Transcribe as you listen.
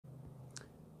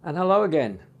And hello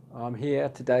again. I'm here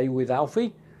today with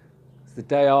Alfie. It's the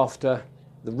day after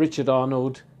the Richard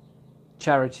Arnold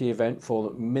charity event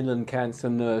for Midland Cancer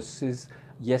Nurses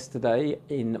yesterday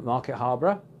in Market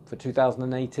Harborough for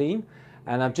 2018.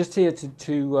 And I'm just here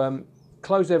to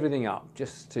close everything up,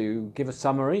 just to give a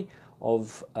summary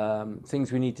of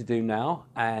things we need to do now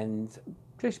and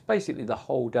just basically the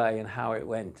whole day and how it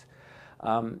went.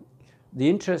 The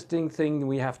interesting thing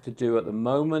we have to do at the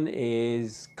moment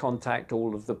is contact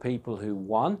all of the people who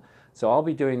won. So I'll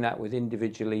be doing that with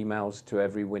individual emails to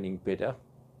every winning bidder.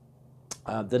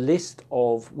 The list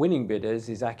of winning bidders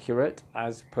is accurate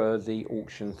as per the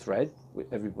auction thread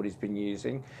everybody's been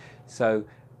using. So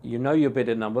you know your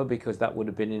bidder number because that would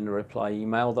have been in a reply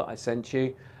email that I sent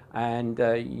you, and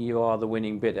you are the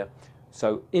winning bidder.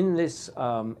 So in this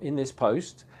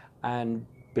post and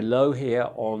below here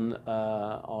on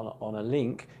a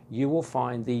link, you will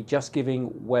find the Just Giving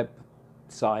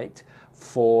website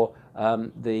for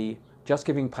the Just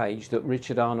Giving page that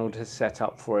Richard Arnold has set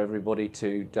up for everybody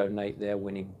to donate their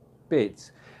winning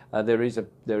bids. There is a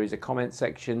comment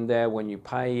section there when you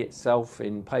pay itself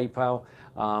in PayPal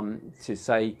to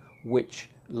say which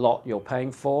lot you're paying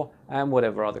for and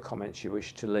whatever other comments you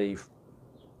wish to leave.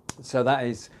 So that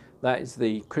is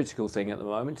the critical thing at the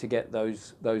moment, to get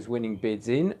those winning bids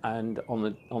in and on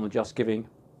the Just Giving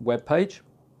webpage.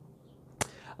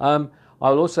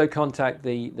 I'll also contact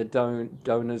the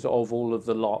donors of all of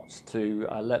the lots to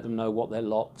let them know what their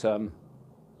lot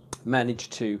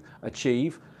managed to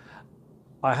achieve.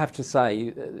 I have to say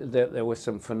that there were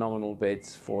some phenomenal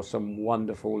bids for some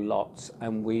wonderful lots,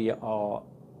 and we are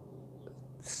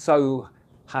so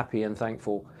happy and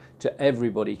thankful to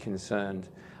everybody concerned.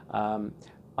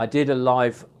 I did a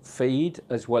live feed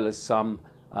as well as some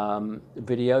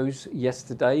videos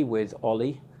yesterday with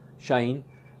Ollie, Shane,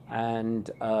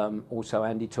 and also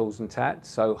Andy Tools and Tat.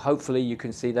 So hopefully you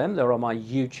can see them. They're on my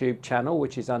YouTube channel,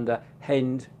 which is under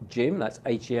Hend Jim. That's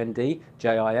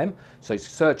HENDJIM. So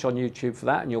search on YouTube for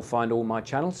that and you'll find all my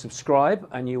channels. Subscribe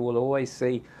and you will always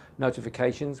see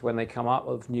notifications when they come up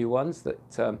of new ones that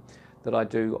I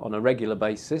do on a regular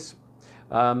basis.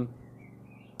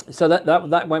 So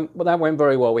that went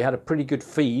very well. We had a pretty good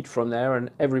feed from there, and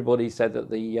everybody said that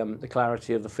the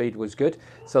clarity of the feed was good.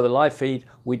 So the live feed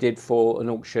we did for an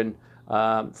auction,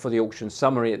 for the auction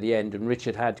summary at the end, and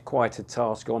Richard had quite a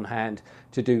task on hand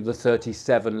to do the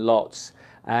 37 lots,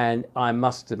 and I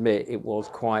must admit it was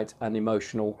quite an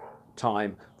emotional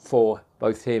time for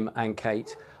both him and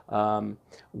Kate when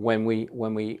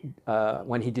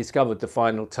he discovered the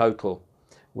final total,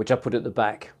 which I put at the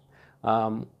back.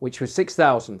 Which was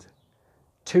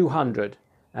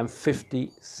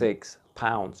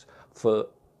 £6,256 for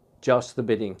just the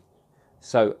bidding.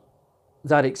 So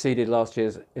that exceeded last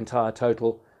year's entire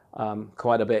total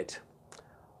quite a bit.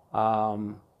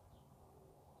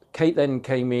 Kate then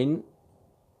came in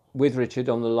with Richard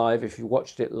on the live, if you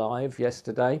watched it live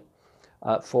yesterday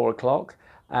at 4 o'clock,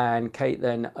 and Kate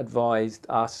then advised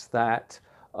us that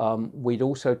we'd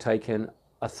also taken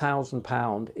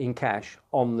 £1,000 in cash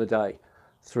on the day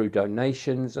through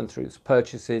donations and through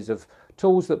purchases of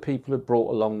tools that people had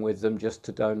brought along with them just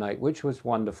to donate, which was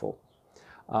wonderful.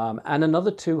 And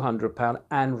another £200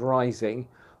 and rising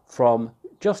from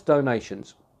just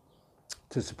donations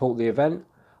to support the event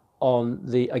on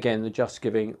the Just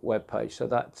Giving webpage. So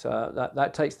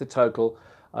that takes the total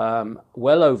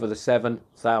well over the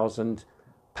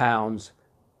 £7,000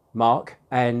 mark,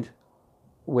 and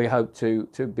we hope to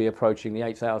be approaching the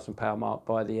 £8,000 mark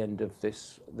by the end of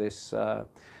this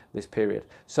period.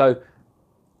 So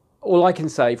all I can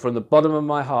say from the bottom of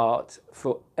my heart,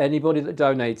 for anybody that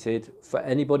donated, for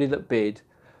anybody that bid,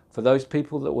 for those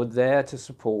people that were there to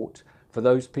support, for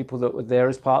those people that were there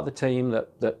as part of the team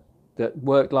that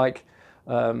worked like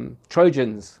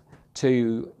Trojans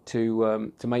to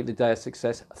make the day a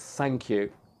success, thank you.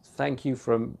 Thank you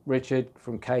from Richard,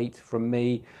 from Kate, from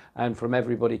me, and from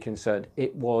everybody concerned.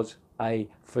 It was a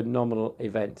phenomenal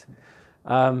event.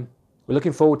 We're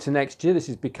looking forward to next year. This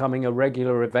is becoming a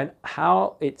regular event.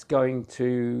 How we're going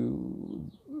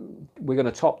to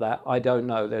top that, I don't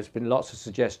know. There's been lots of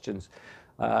suggestions.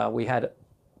 We had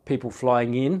people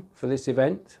flying in for this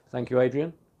event. Thank you,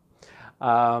 Adrian.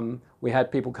 We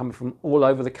had people coming from all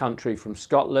over the country, from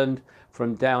Scotland,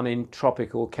 from down in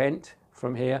tropical Kent,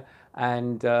 from here,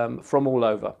 and from all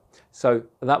over. So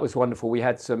that was wonderful. We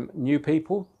had some new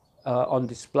people on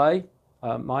display.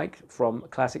 Mike from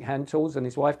Classic Hand Tools and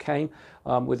his wife came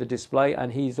with a display,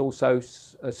 and he's also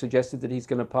suggested that he's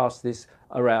going to pass this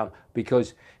around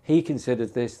because he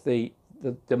considers this the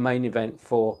main event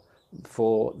for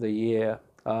the year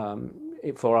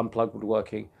for unplugged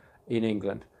woodworking in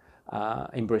England,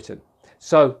 in Britain.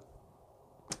 So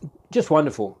just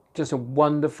wonderful, just a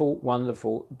wonderful,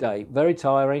 wonderful day. Very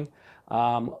tiring.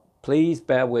 Please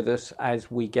bear with us as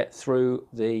we get through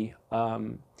the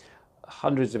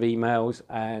hundreds of emails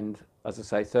and, as I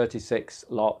say, 36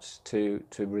 lots to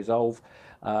resolve.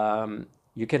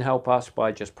 You can help us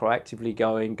by just proactively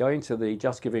going to the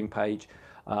Just Giving page,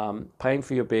 paying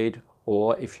for your bid,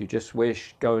 or if you just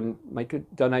wish, go and make a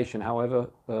donation, however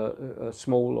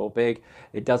small or big.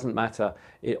 It doesn't matter.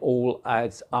 It all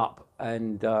adds up,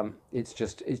 and it's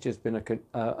just been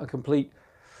a complete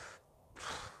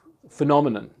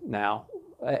phenomenon now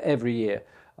every year,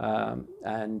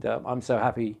 and I'm so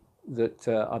happy that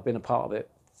I've been a part of it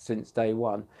since day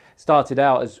one. Started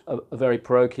out as a very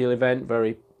parochial event,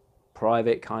 very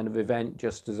private kind of event,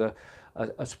 just as a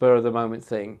spur of the moment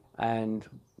thing, and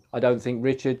I don't think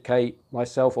Richard, Kate,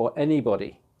 myself, or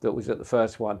anybody that was at the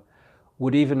first one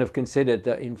would even have considered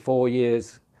that in 4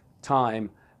 years' time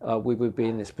we would be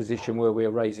in this position where we're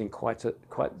raising quite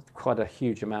a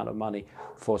huge amount of money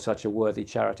for such a worthy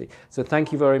charity. So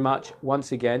thank you very much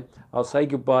once again. I'll say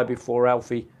goodbye before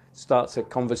Alfie starts a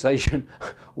conversation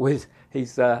with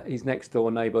his next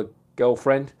door neighbour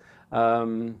girlfriend,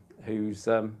 who's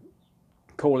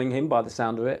calling him by the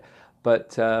sound of it,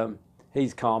 but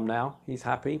he's calm now. He's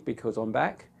happy because I'm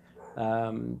back.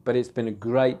 But it's been a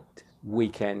great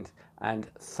weekend, and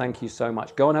thank you so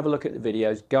much. Go and have a look at the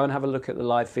videos. Go and have a look at the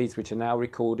live feeds, which are now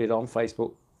recorded on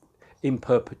Facebook in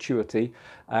perpetuity.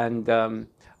 And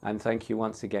thank you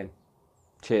once again.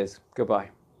 Cheers. Goodbye.